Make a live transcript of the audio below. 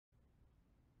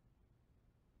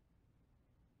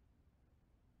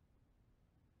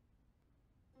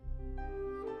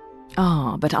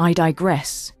Ah, but I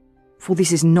digress, for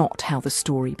this is not how the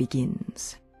story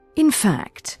begins. In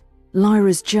fact,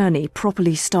 Lyra's journey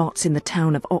properly starts in the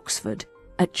town of Oxford,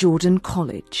 at Jordon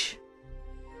College.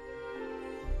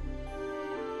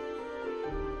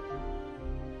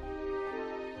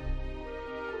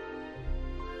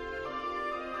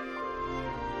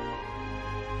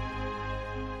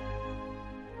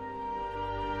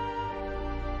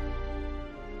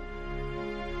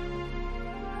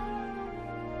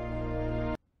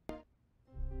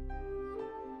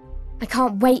 I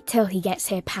can't wait till he gets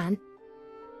here, Pan.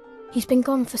 He's been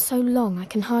gone for so long I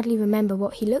can hardly remember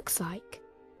what he looks like.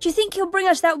 Do you think he'll bring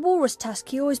us that walrus tusk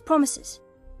he always promises?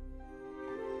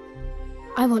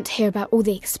 I want to hear about all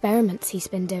the experiments he's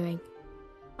been doing.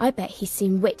 I bet he's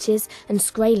seen witches and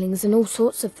scralings and all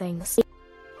sorts of things. Do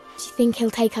you think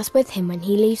he'll take us with him when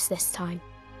he leaves this time?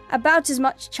 About as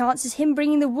much chance as him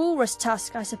bringing the walrus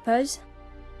tusk, I suppose.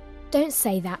 Don't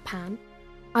say that, Pan.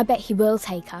 I bet he will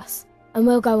take us, and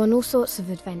we'll go on all sorts of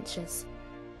adventures.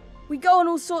 We go on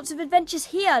all sorts of adventures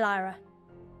here, Lyra.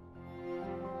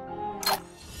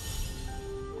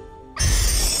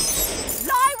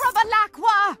 Lyra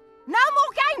Balakwa! No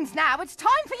more games now, it's time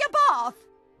for your bath!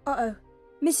 Uh-oh.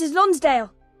 Mrs.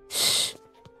 Lonsdale! Shh!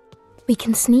 We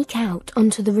can sneak out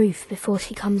onto the roof before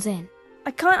she comes in.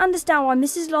 I can't understand why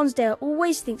Mrs. Lonsdale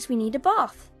always thinks we need a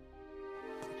bath.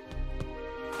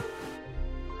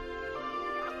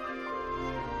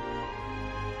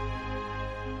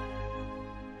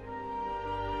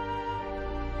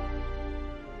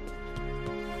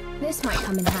 This might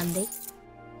come in handy.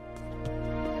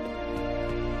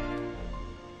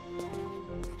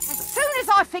 As soon as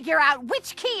I figure out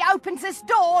which key opens this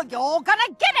door, you're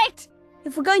gonna get it!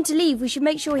 If we're going to leave, we should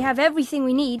make sure we have everything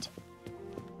we need.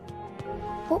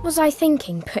 What was I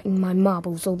thinking, putting my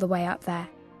marbles all the way up there?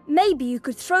 Maybe you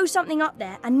could throw something up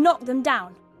there and knock them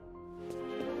down.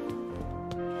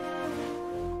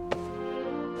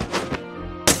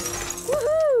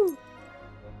 Woohoo!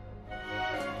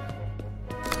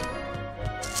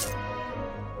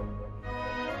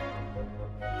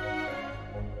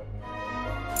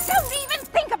 Don't even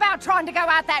think about trying to go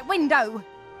out that window!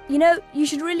 You know, you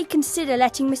should really consider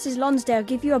letting Mrs. Lonsdale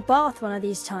give you a bath one of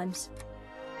these times.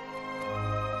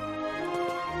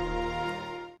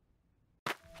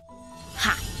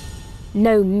 Ha!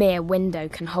 No mere window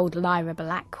can hold Lyra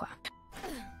Balakwa.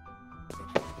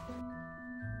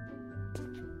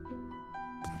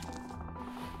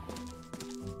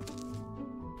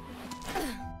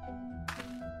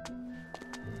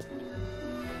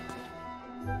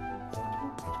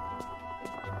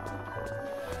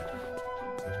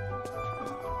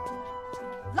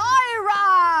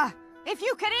 Lyra! If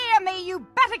you can hear me, you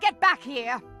better get back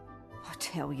here. I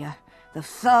tell you, the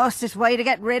fastest way to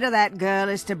get rid of that girl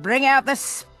is to bring out the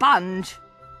sponge.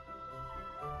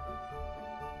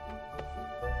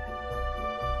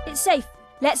 It's safe.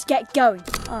 Let's get going.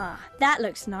 Ah, that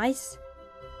looks nice.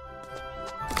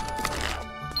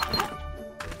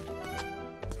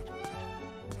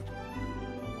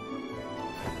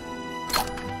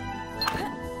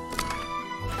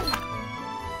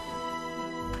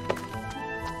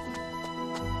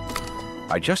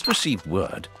 I just received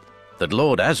word that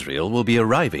Lord Asriel will be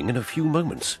arriving in a few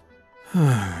moments.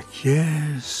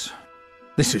 Yes.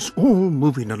 This is all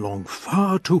moving along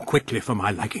far too quickly for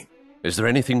my liking. Is there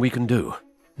anything we can do?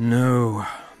 No,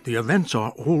 the events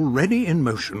are already in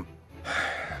motion.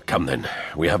 Come then,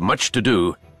 we have much to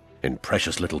do in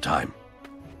precious little time.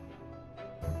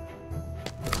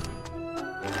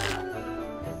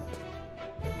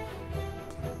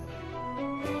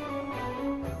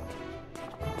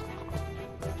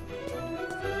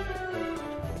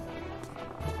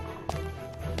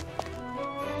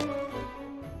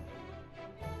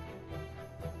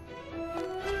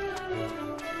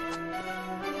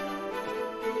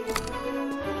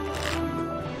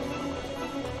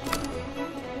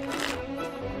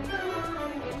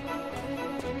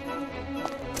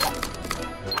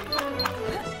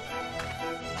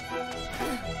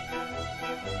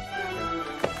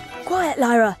 Quiet,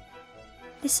 Lyra.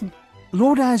 Listen.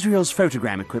 Lord Asriel's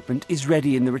photogram equipment is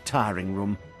ready in the retiring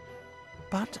room.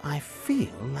 But I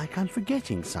feel like I'm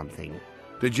forgetting something.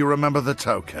 Did you remember the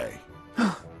tokay?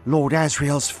 Lord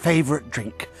Asriel's favourite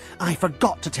drink. I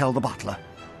forgot to tell the butler.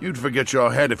 You'd forget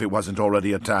your head if it wasn't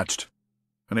already attached.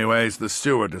 Anyways, the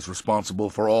steward is responsible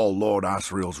for all Lord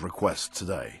Asriel's requests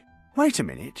today. Wait a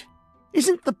minute.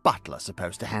 Isn't the butler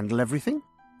supposed to handle everything?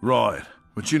 Right,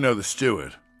 but you know the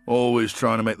steward. Always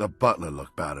trying to make the butler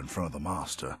look bad in front of the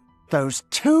master. Those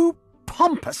two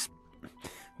pompous...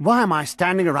 Why am I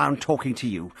standing around talking to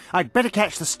you? I'd better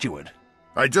catch the steward.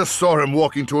 I just saw him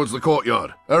walking towards the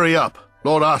courtyard. Hurry up.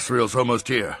 Lord Asriel's almost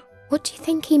here. What do you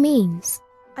think he means?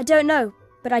 I don't know,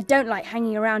 but I don't like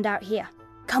hanging around out here.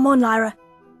 Come on, Lyra.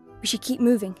 We should keep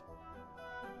moving.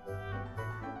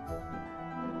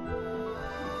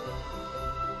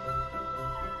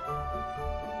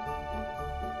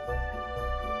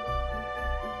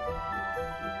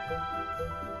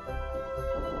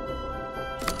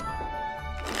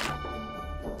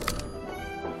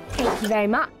 Thank you very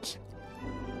much.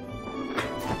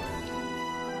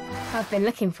 I've been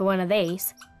looking for one of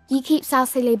these. You keep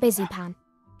Southilly busy, Pan.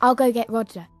 I'll go get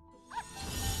Roger.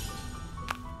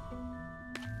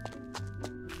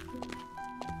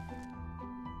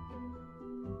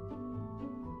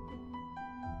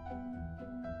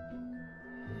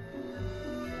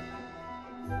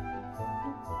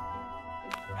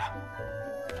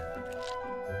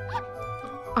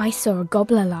 I saw a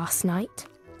gobbler last night.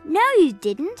 No, you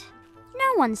didn't.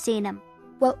 No one's seen them.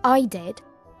 Well, I did.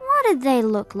 What did they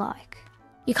look like?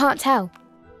 You can't tell.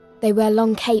 They wear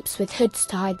long capes with hoods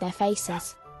to hide their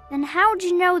faces. Then how'd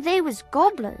you know they was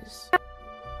gobblers?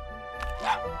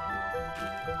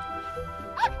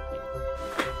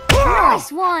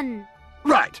 Nice one!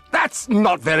 Right, that's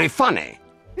not very funny.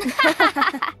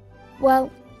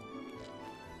 Well,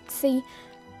 see,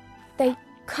 they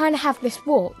kind of have this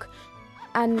walk,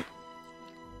 and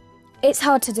it's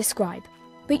hard to describe,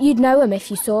 but you'd know them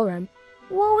if you saw them.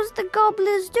 What was the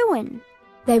gobblers doing?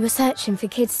 They were searching for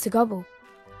kids to gobble.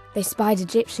 They spied an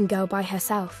Egyptian girl by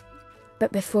herself,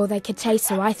 but before they could chase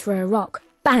her, I threw a rock.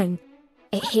 Bang!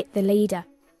 It hit the leader.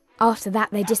 After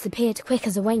that, they disappeared quick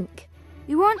as a wink.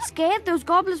 You weren't scared those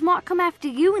gobblers might come after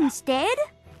you instead?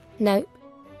 Nope.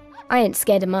 I ain't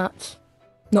scared of much.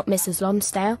 Not Mrs.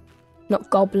 Lonsdale. Not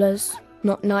gobblers.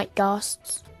 Not night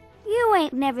ghasts. You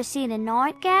ain't never seen a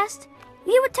night ghast.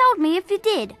 You would told me if you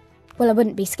did. Well, I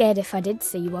wouldn't be scared if I did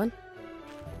see one.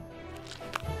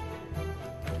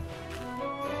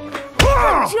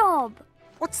 Good job!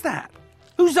 What's that?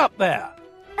 Who's up there?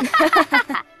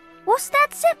 What's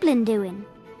that Zeppelin doing?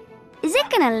 Is it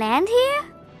gonna land here?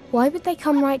 Why would they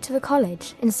come right to the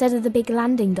college instead of the big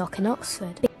landing dock in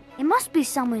Oxford? It must be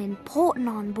someone important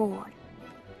on board.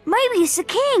 Maybe it's a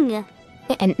king.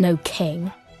 It ain't no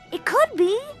king. It could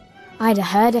be. I'd have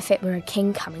heard if it were a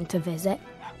king coming to visit.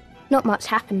 Not much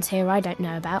happens here I don't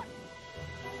know about.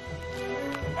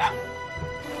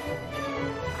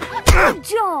 Good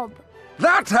job!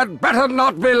 That had better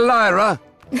not be Lyra.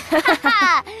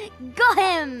 Got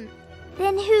him!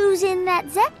 Then who's in that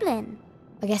Zeppelin?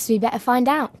 I guess we better find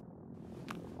out.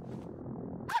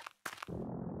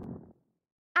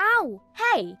 Ow!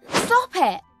 Hey! Stop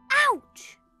it!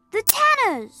 Ouch! The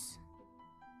Tanners!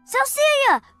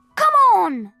 Cecilia! Come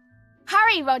on!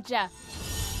 Hurry, Roger!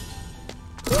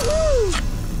 Woohoo!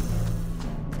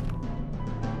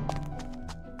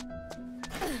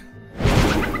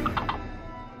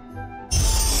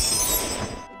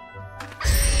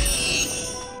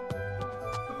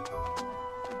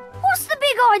 What's the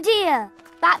big idea?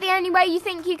 That the only way you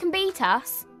think you can beat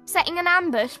us? Setting an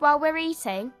ambush while we're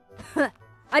eating?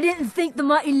 I didn't think the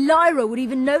mighty Lyra would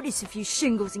even notice a few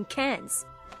shingles and cans.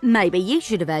 Maybe you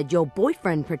should have had your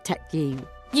boyfriend protect you.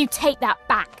 You take that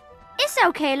back. It's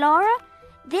okay, Laura.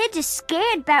 They're just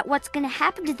scared about what's going to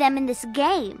happen to them in this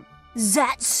game.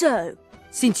 That's so.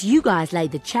 Since you guys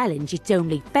laid the challenge, it's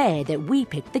only fair that we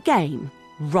pick the game,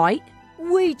 right?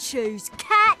 We choose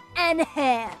cat and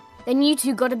hare. Then you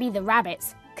two gotta be the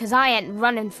rabbits, 'cause I ain't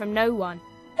running from no one.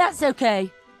 That's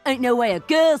okay. Ain't no way a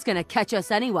girl's gonna catch us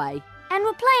anyway. And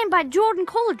we're playing by Jordon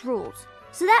College rules.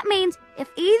 So that means if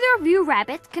either of you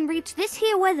rabbits can reach this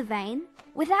here weather vane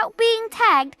without being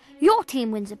tagged, your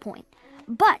team wins a point.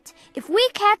 But if we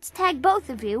cats tag both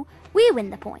of you, we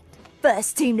win the point.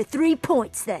 First team to 3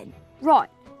 points then. Right.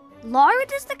 Lyra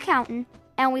does the counting,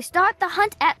 and we start the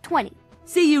hunt at 20.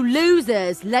 See you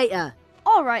losers later.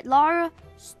 All right, Lyra,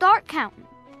 start counting.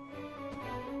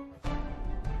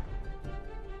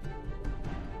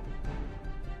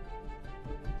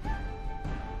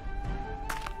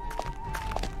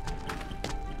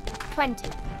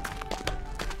 $20.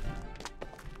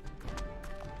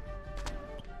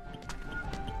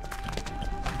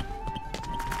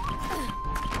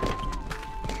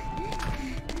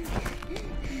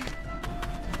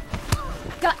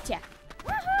 Gotcha.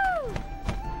 Woohoo!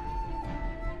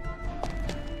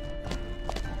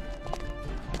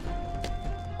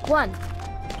 $1.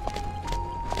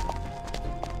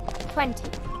 20.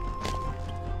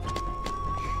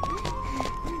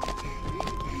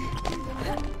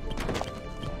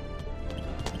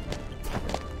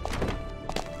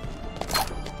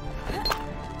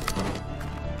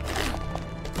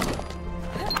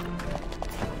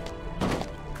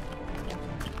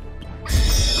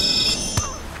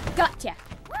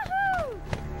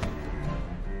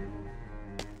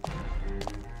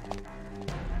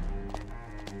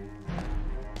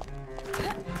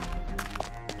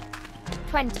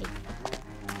 20.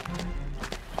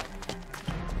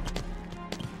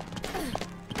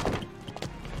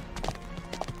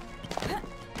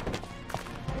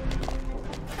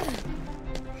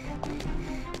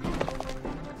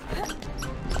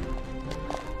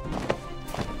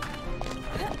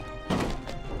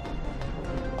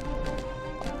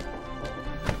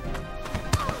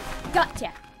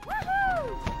 Gotcha.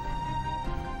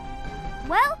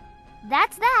 Well,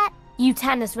 that's that. You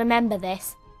Tanners remember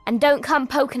this, and don't come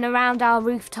poking around our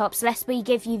rooftops lest we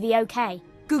give you the okay.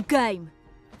 Good game.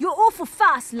 You're awful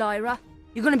fast, Lyra.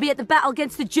 You're going to be at the battle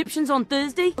against the Egyptians on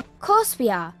Thursday? Of course we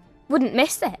are. Wouldn't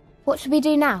miss it. What should we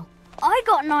do now? I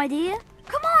got an idea.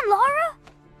 Come on, Lyra.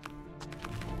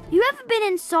 You ever been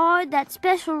inside that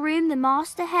special room the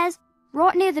master has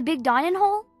right near the big dining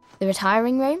hall? The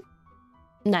retiring room?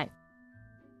 No.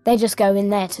 They just go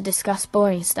in there to discuss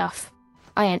boring stuff.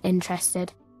 I ain't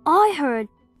interested. I heard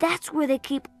that's where they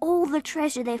keep all the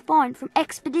treasure they find from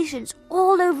expeditions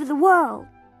all over the world.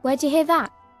 Where'd you hear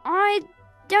that? I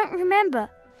don't remember,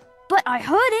 but I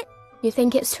heard it. You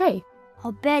think it's true?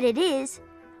 I'll bet it is.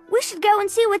 We should go and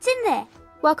see what's in there.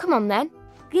 Well, come on then.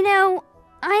 You know,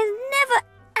 I've never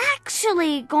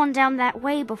actually gone down that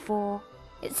way before.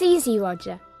 It's easy,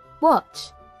 Roger.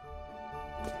 Watch.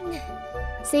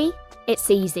 See? It's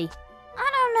easy.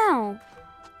 I don't know.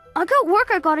 I got work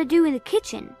I gotta do in the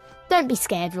kitchen. Don't be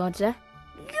scared, Roger.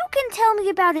 You can tell me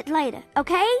about it later,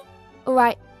 okay? All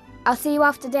right. I'll see you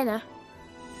after dinner.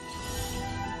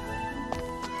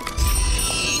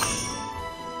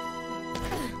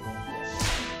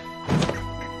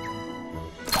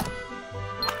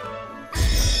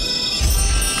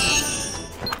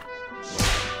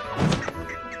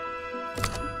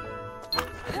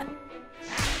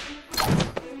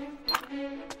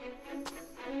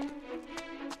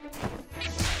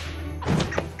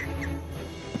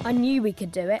 I knew we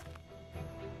could do it.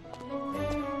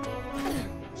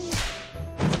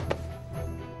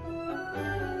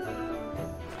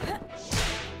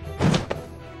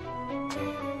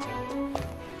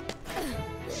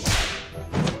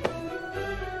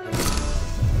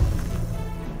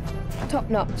 Top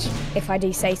notch, if I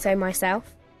do say so myself.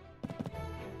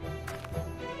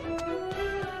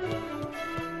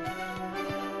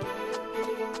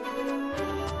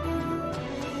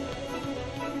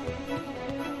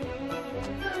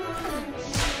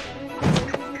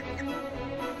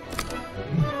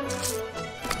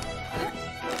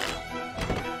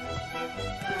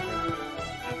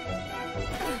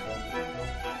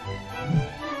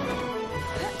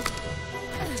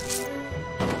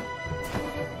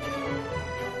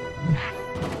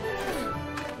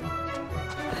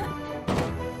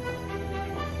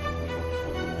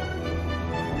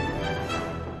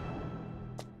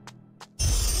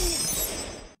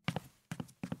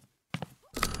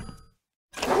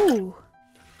 Ooh,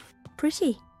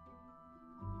 pretty.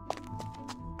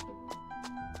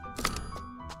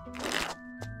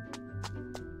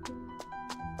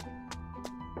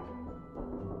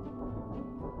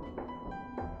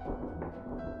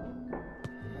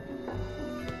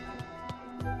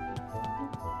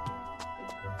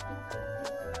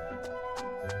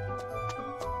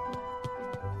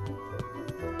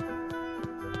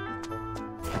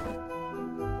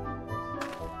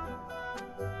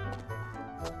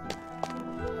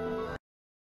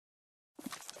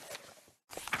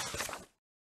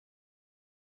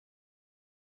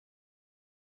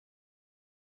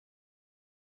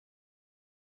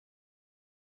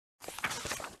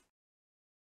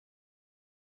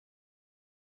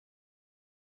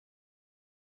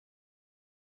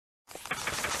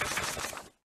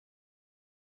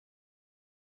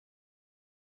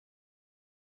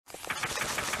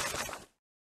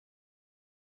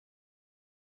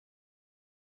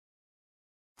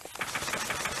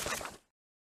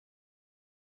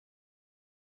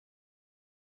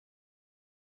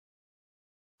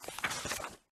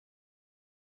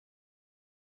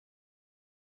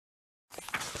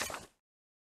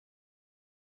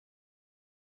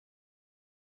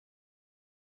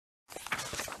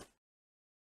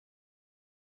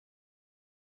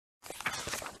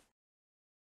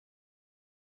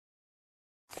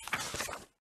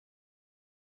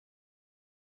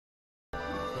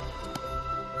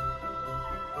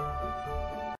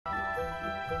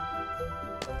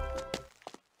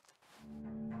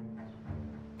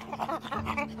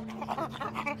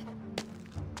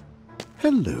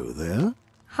 Hello there.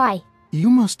 Hi. You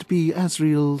must be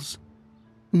Asriel's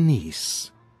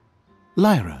niece.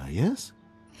 Lyra, yes?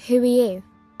 Who are you?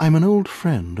 I'm an old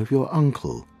friend of your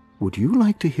uncle. Would you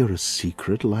like to hear a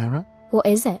secret, Lyra? What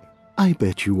is it? I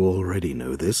bet you already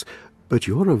know this, but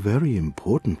you're a very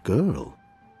important girl.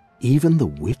 Even the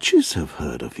witches have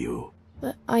heard of you.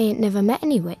 But I ain't never met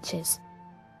any witches.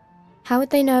 How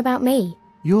would they know about me?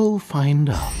 You'll find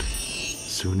out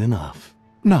soon enough.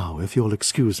 Now, if you'll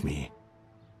excuse me,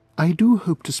 I do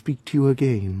hope to speak to you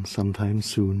again sometime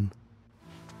soon.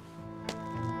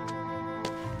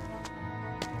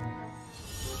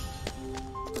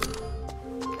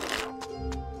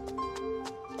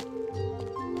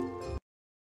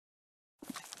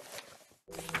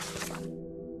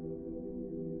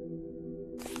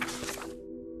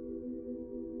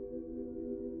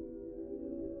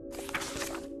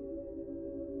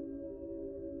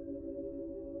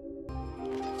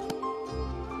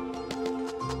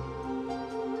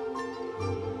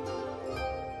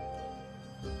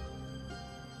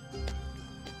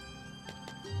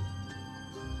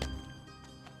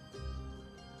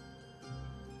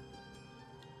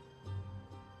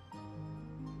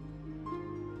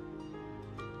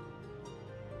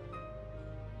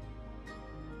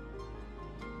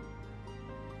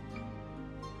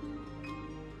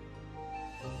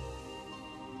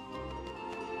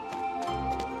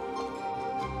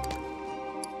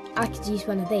 I could use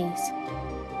one of these.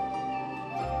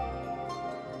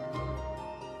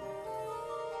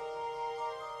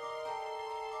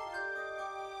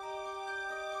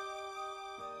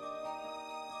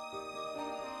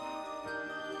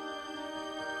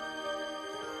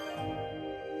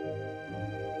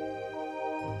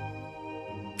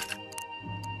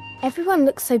 Everyone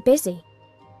looks so busy.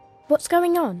 What's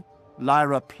going on?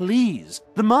 Lyra, please.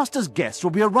 The Master's guests will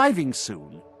be arriving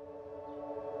soon.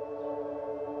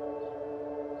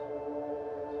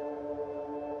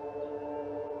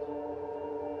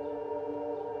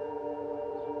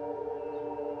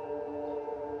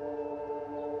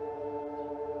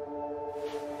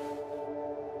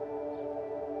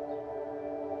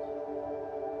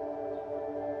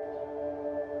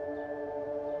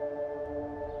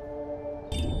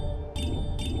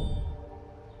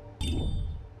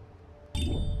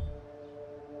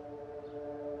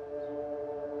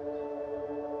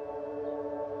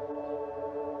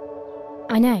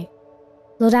 I know.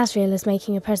 Lord Asriel is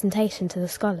making a presentation to the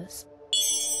scholars.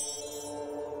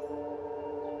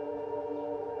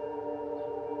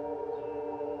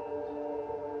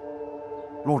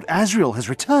 Lord Asriel has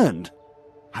returned.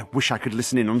 I wish I could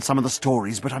listen in on some of the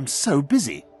stories, but I'm so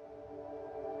busy.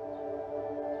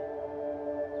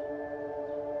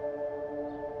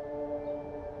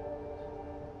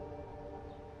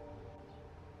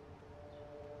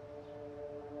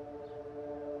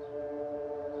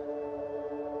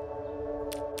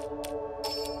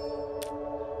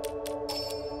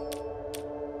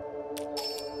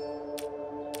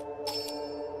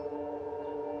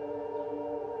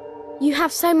 You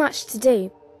have so much to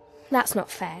do. That's not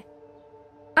fair.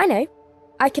 I know.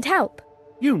 I could help.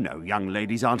 You know young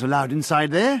ladies aren't allowed inside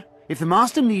there. If the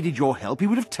Master needed your help, he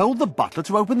would have told the butler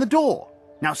to open the door.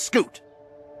 Now scoot!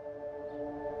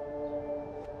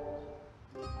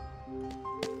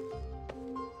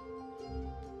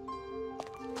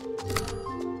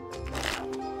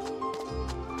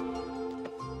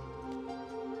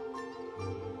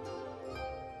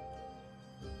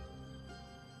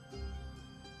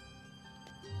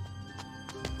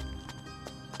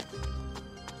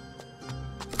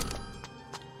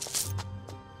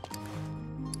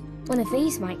 One of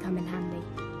these might come in handy.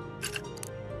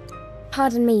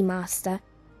 Pardon me, Master.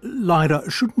 Lyra,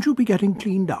 shouldn't you be getting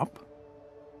cleaned up?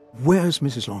 Where's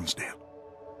Mrs. Lonsdale?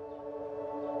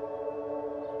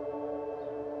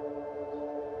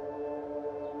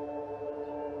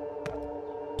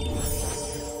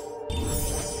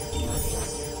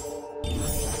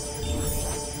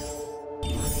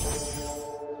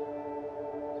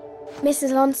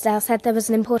 Mrs. Lonsdale said there was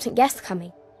an important guest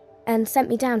coming, and sent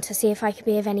me down to see if I could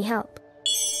be of any help.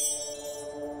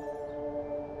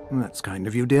 That's kind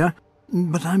of you, dear.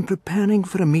 But I'm preparing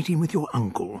for a meeting with your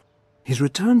uncle. He's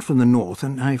returned from the north,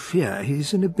 and I fear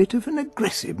he's in a bit of an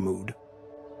aggressive mood.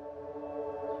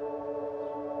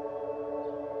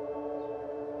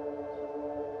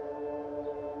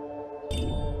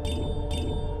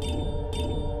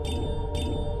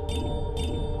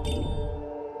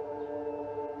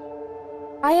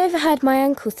 I overheard my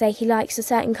uncle say he likes a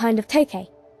certain kind of tokay.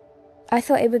 I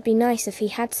thought it would be nice if he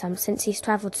had some since he's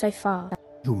travelled so far.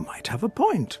 You might have a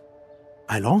point.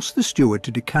 I'll ask the steward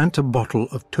to decant a bottle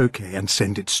of tokay and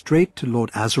send it straight to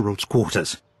Lord Azeral's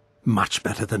quarters. Much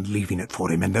better than leaving it for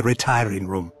him in the retiring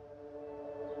room.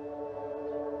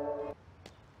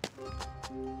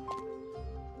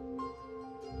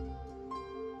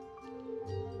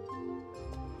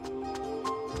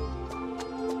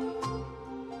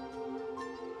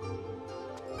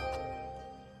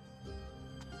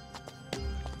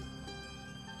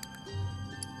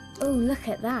 Oh, look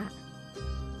at that.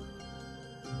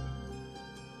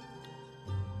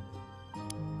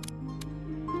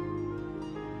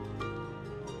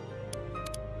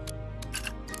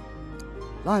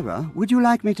 Lyra, would you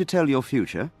like me to tell your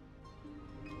future?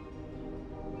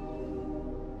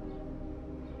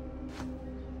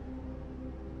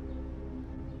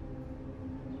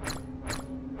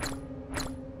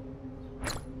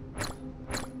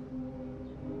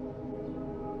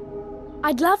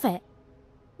 I'd love it.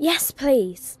 Yes,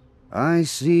 please. I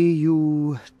see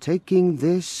you taking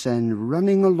this and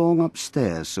running along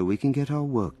upstairs so we can get our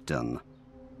work done.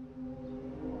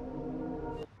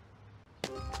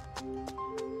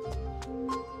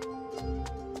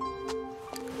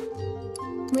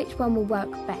 Which one will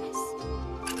work best?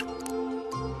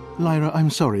 Lyra, I'm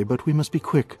sorry, but we must be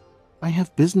quick. I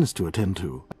have business to attend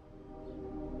to.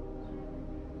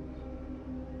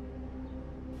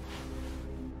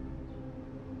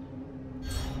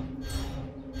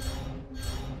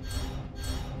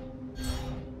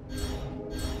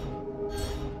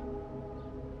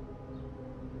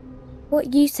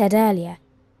 What you said earlier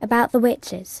about the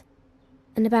witches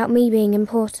and about me being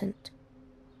important.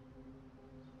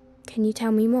 Can you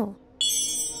tell me more?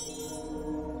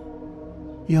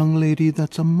 Young lady,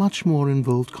 that's a much more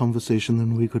involved conversation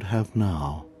than we could have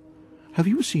now. Have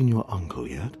you seen your uncle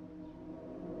yet?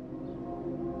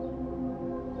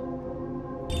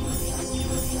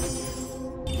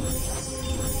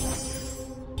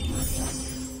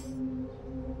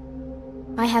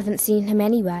 I haven't seen him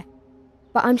anywhere,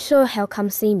 but I'm sure he'll come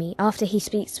see me after he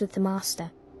speaks with the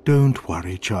Master. Don't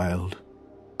worry, child.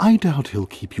 I doubt he'll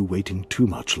keep you waiting too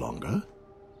much longer.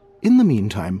 In the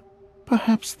meantime,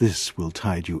 perhaps this will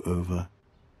tide you over.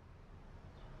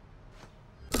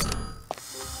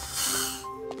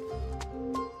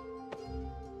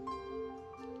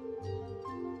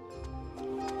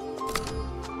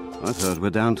 I thought we're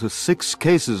down to 6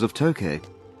 cases of Tokay.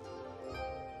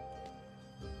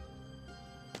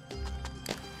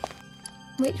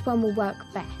 Which one will work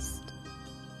best?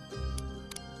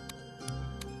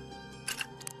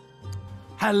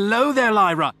 Hello there,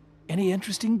 Lyra. Any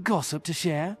interesting gossip to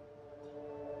share?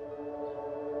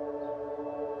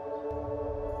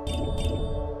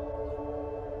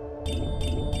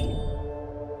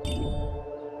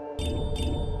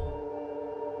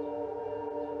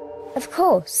 Of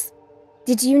course.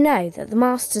 Did you know that the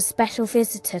Master's special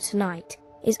visitor tonight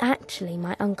is actually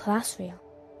my Uncle Asriel?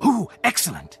 Ooh,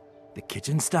 excellent. The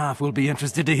kitchen staff will be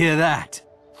interested to hear that.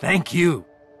 Thank you.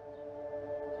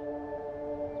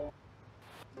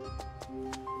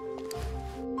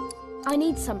 I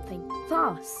need something,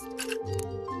 fast.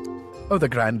 Oh, the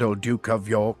grand old Duke of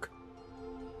York.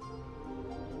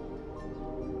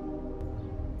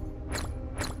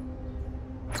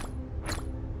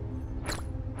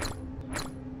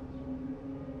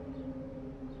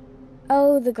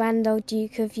 Oh, the grand old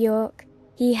Duke of York.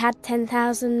 He had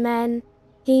 10,000 men.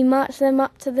 He marched them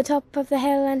up to the top of the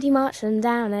hill and he marched them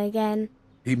down again.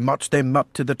 He marched them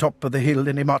up to the top of the hill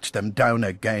and he marched them down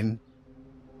again.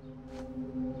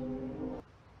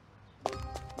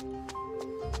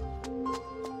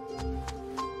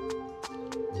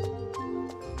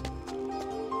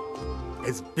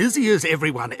 As busy as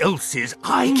everyone else is,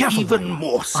 I'm Careful, even Lyra.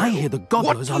 more so. I hear the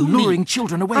gobblers What are do you luring mean?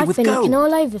 children away I've with been gold. looking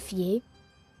all over for you.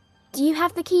 Do you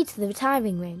have the key to the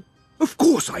retiring room? Of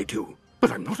course I do,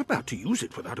 but I'm not about to use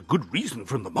it without a good reason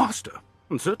from the Master,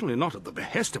 and certainly not at the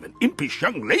behest of an impish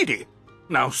young lady.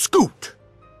 Now scoot!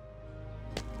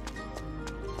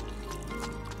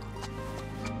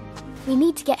 We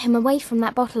need to get him away from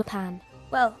that bottle pan.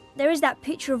 Well, there is that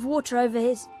pitcher of water over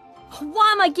his...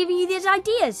 Why am I giving you these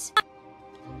ideas?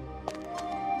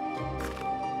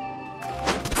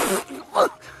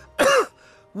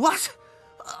 What?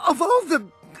 Of all the...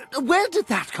 Where did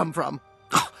that come from?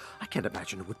 Oh, I can't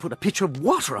imagine who would put a pitcher of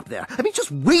water up there. I mean,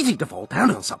 just waiting to fall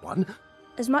down on someone.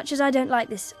 As much as I don't like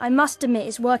this, I must admit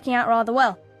it's working out rather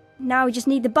well. Now we just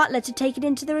need the butler to take it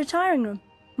into the retiring room.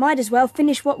 Might as well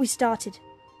finish what we started.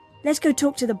 Let's go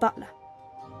talk to the butler.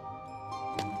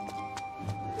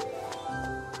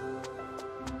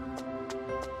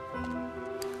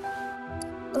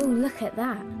 Oh, look at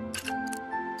that.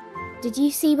 Did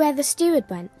you see where the steward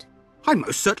went? I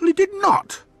most certainly did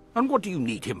not. And what do you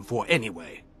need him for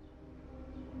anyway?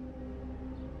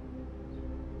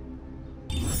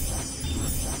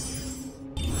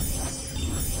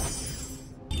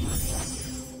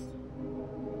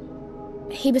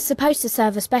 He was supposed to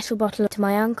serve a special bottle to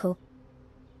my uncle,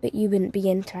 but you wouldn't be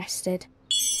interested.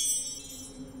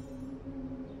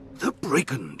 The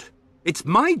brigand! It's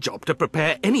my job to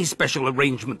prepare any special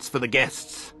arrangements for the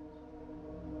guests.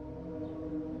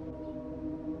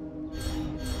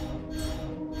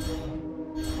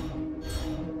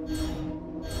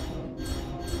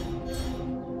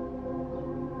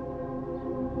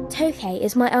 Tokay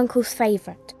is my uncle's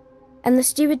favourite, and the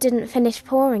steward didn't finish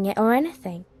pouring it or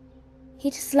anything.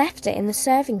 He just left it in the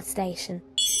serving station.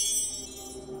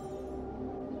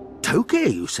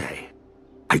 Tokay, you say?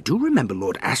 I do remember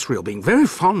Lord Asriel being very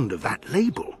fond of that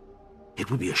label.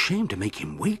 It would be a shame to make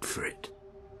him wait for it.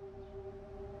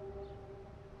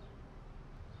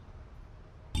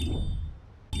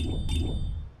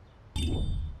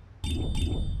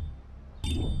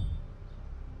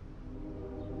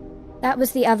 That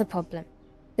was the other problem.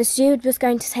 The steward was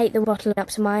going to take the bottle up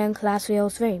to my Uncle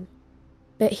Asriel's room,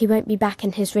 but he won't be back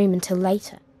in his room until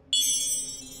later.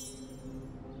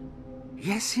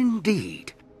 Yes,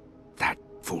 indeed. That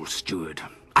fool steward.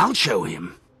 I'll show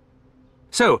him.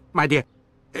 So, my dear,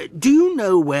 do you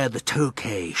know where the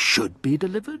Tokay should be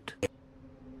delivered?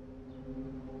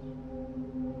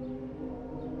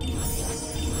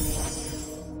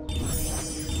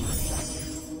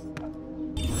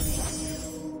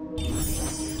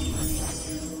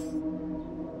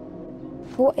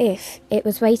 What if it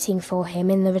was waiting for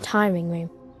him in the retiring room?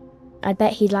 I'd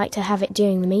bet he'd like to have it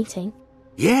during the meeting.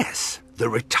 Yes, the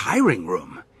retiring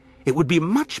room. It would be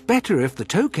much better if the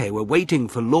Tokay were waiting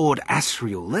for Lord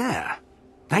Asriel there.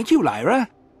 Thank you, Lyra.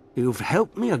 You've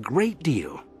helped me a great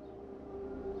deal.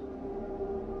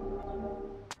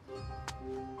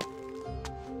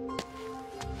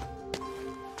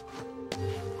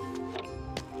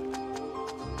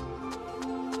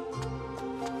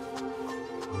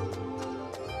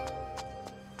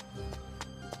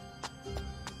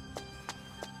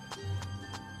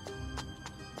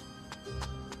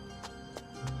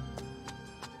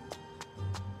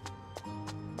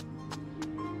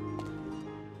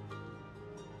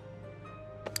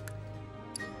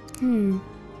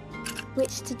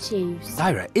 Which to choose?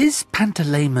 Lyra, is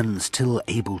Pantalaimon still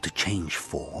able to change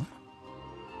form?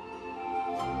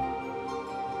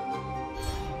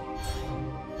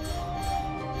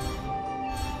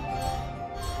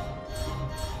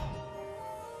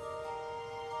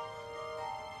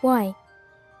 Why?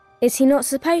 Is he not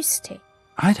supposed to?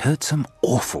 I'd heard some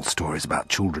awful stories about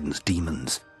children's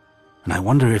demons, and I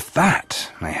wonder if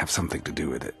that may have something to do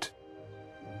with it.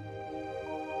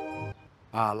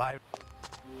 Lyra.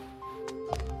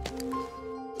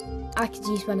 I could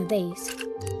use one of these.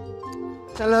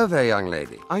 Hello there, young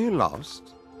lady. Are you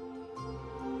lost?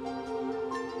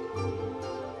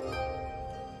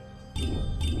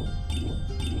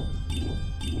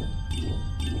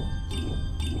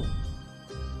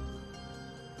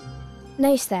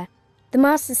 No, sir. The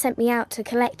master sent me out to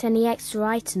collect any extra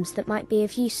items that might be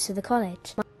of use to the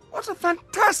college. What a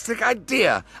fantastic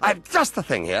idea! I've just the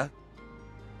thing here.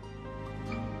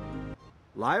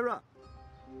 Lyra.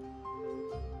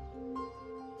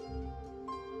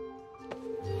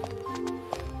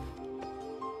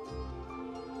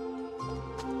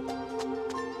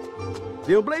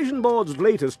 The Oblation Board's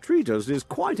latest treatise is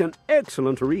quite an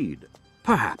excellent read.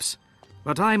 Perhaps,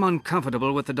 but I'm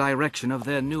uncomfortable with the direction of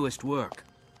their newest work.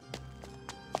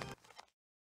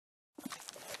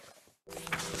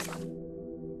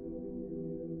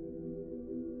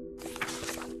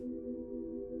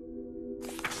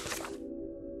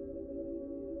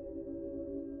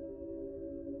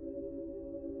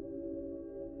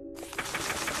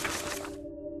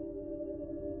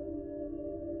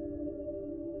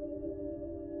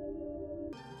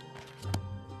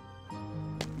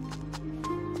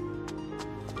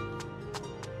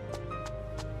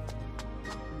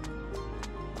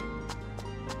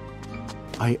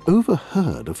 I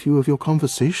overheard a few of your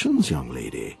conversations, young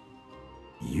lady.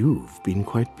 You've been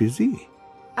quite busy.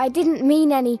 I didn't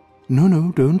mean any...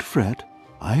 No, don't fret.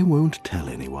 I won't tell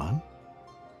anyone.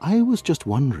 I was just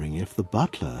wondering if the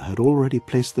butler had already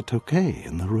placed the Tokay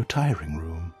in the retiring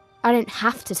room. I don't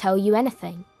have to tell you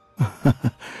anything.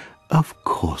 Of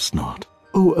course not.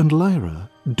 Oh, and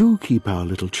Lyra, do keep our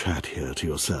little chat here to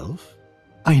yourself.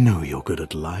 I know you're good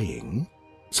at lying,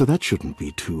 so that shouldn't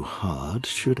be too hard,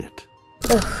 should it?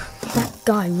 Ugh, that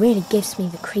guy really gives me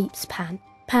the creeps, Pan.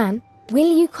 Pan,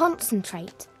 will you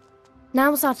concentrate?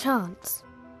 Now's our chance.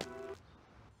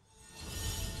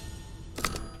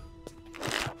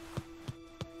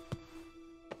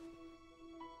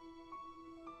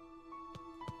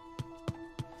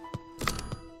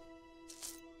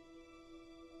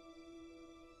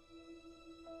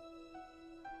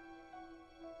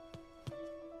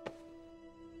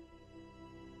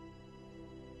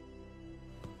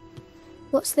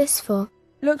 What's this for?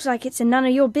 Looks like it's a none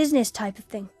of your business type of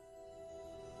thing.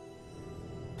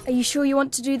 Are you sure you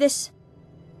want to do this?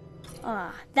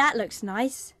 Ah, that looks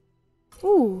nice.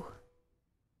 Ooh,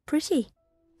 pretty.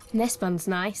 This one's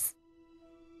nice.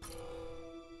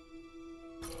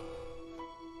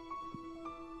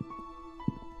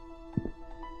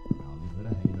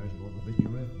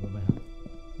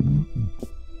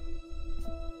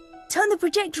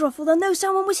 projector off or they'll know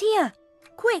someone was here.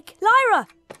 Quick, Lyra!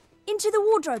 Into the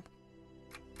wardrobe.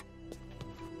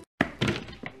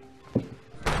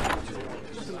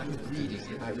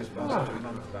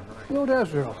 Lord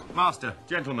Asriel. Master,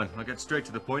 gentlemen, I'll get straight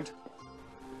to the point.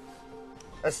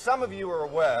 As some of you are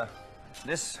aware,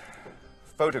 this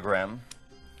photogram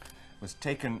was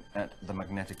taken at the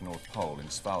magnetic North Pole in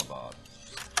Svalbard,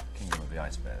 Kingdom of the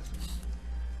Ice Bears.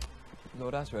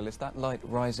 Lord Asriel, is that light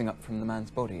rising up from the man's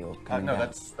body or coming No,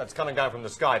 down? that's coming down from the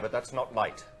sky, but that's not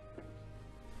light.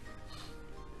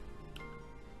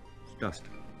 It's dust.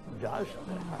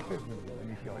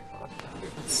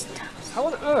 How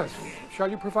on earth shall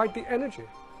you provide the energy?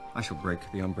 I shall break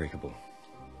the unbreakable.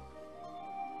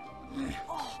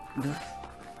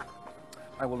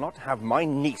 I will not have my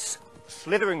niece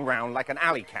slithering round like an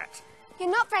alley cat.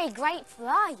 You're not very grateful,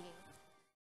 are you?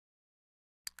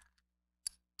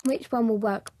 Which one will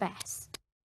work best?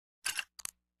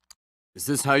 Is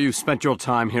this how you spent your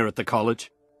time here at the college?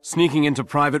 Sneaking into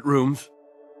private rooms?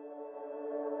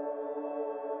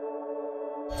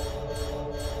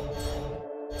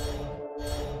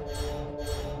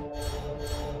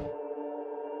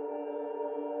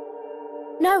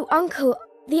 No, Uncle.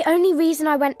 The only reason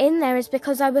I went in there is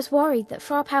because I was worried that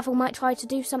Frau Pavel might try to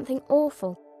do something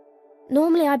awful.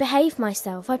 Normally I behave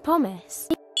myself, I promise.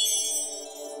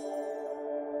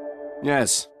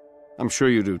 Yes, I'm sure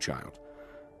you do, child.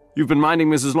 You've been minding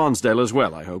Mrs. Lonsdale as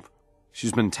well, I hope.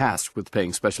 She's been tasked with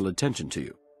paying special attention to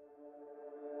you.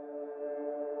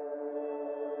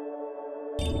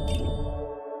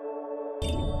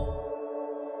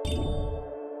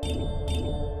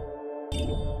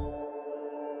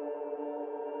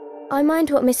 I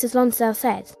mind what Mrs. Lonsdale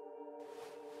said.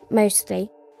 Mostly.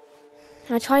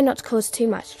 I try not to cause too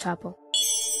much trouble.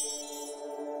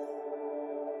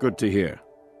 Good to hear.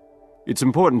 It's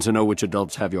important to know which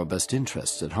adults have your best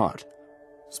interests at heart.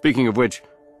 Speaking of which,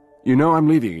 you know I'm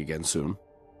leaving again soon.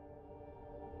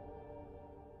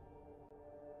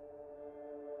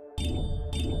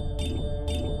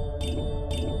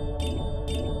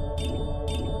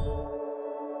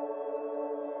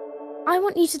 I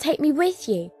want you to take me with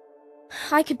you.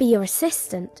 I could be your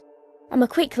assistant. I'm a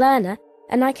quick learner,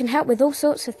 and I can help with all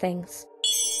sorts of things.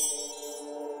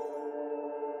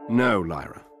 No,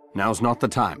 Lyra. Now's not the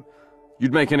time.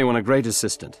 You'd make anyone a great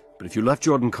assistant, but if you left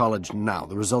Jordon College now,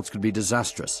 the results could be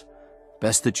disastrous.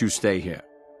 Best that you stay here.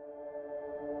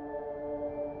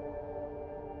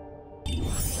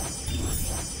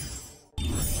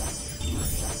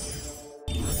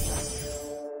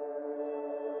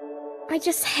 I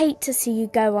just hate to see you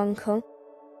go, Uncle.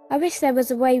 I wish there was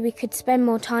a way we could spend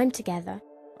more time together.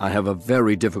 I have a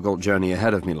very difficult journey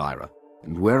ahead of me, Lyra,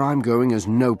 and where I'm going is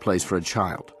no place for a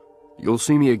child. You'll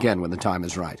see me again when the time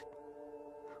is right.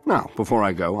 Now, before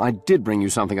I go, I did bring you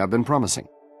something I've been promising.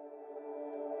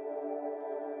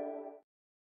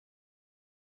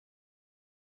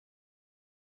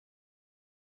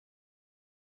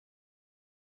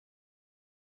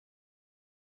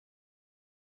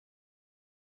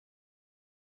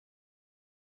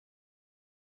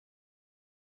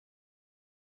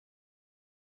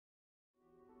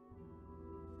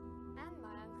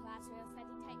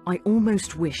 I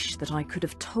almost wish that I could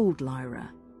have told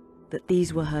Lyra that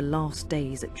these were her last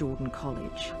days at Jordon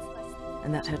College,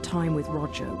 and that her time with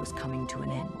Roger was coming to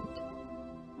an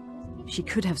end. She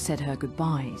could have said her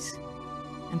goodbyes,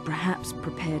 and perhaps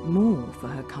prepared more for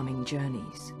her coming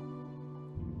journeys.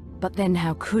 But then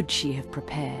how could she have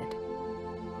prepared?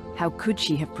 How could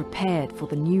she have prepared for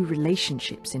the new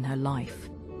relationships in her life,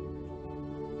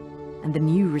 and the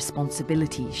new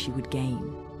responsibilities she would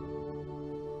gain?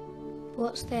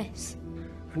 What's this?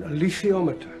 An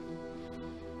alethiometer.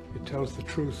 It tells the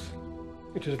truth.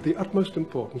 It is of the utmost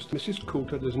importance. Mrs.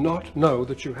 Coulter does not know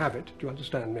that you have it. Do you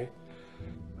understand me?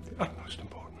 Of the utmost importance.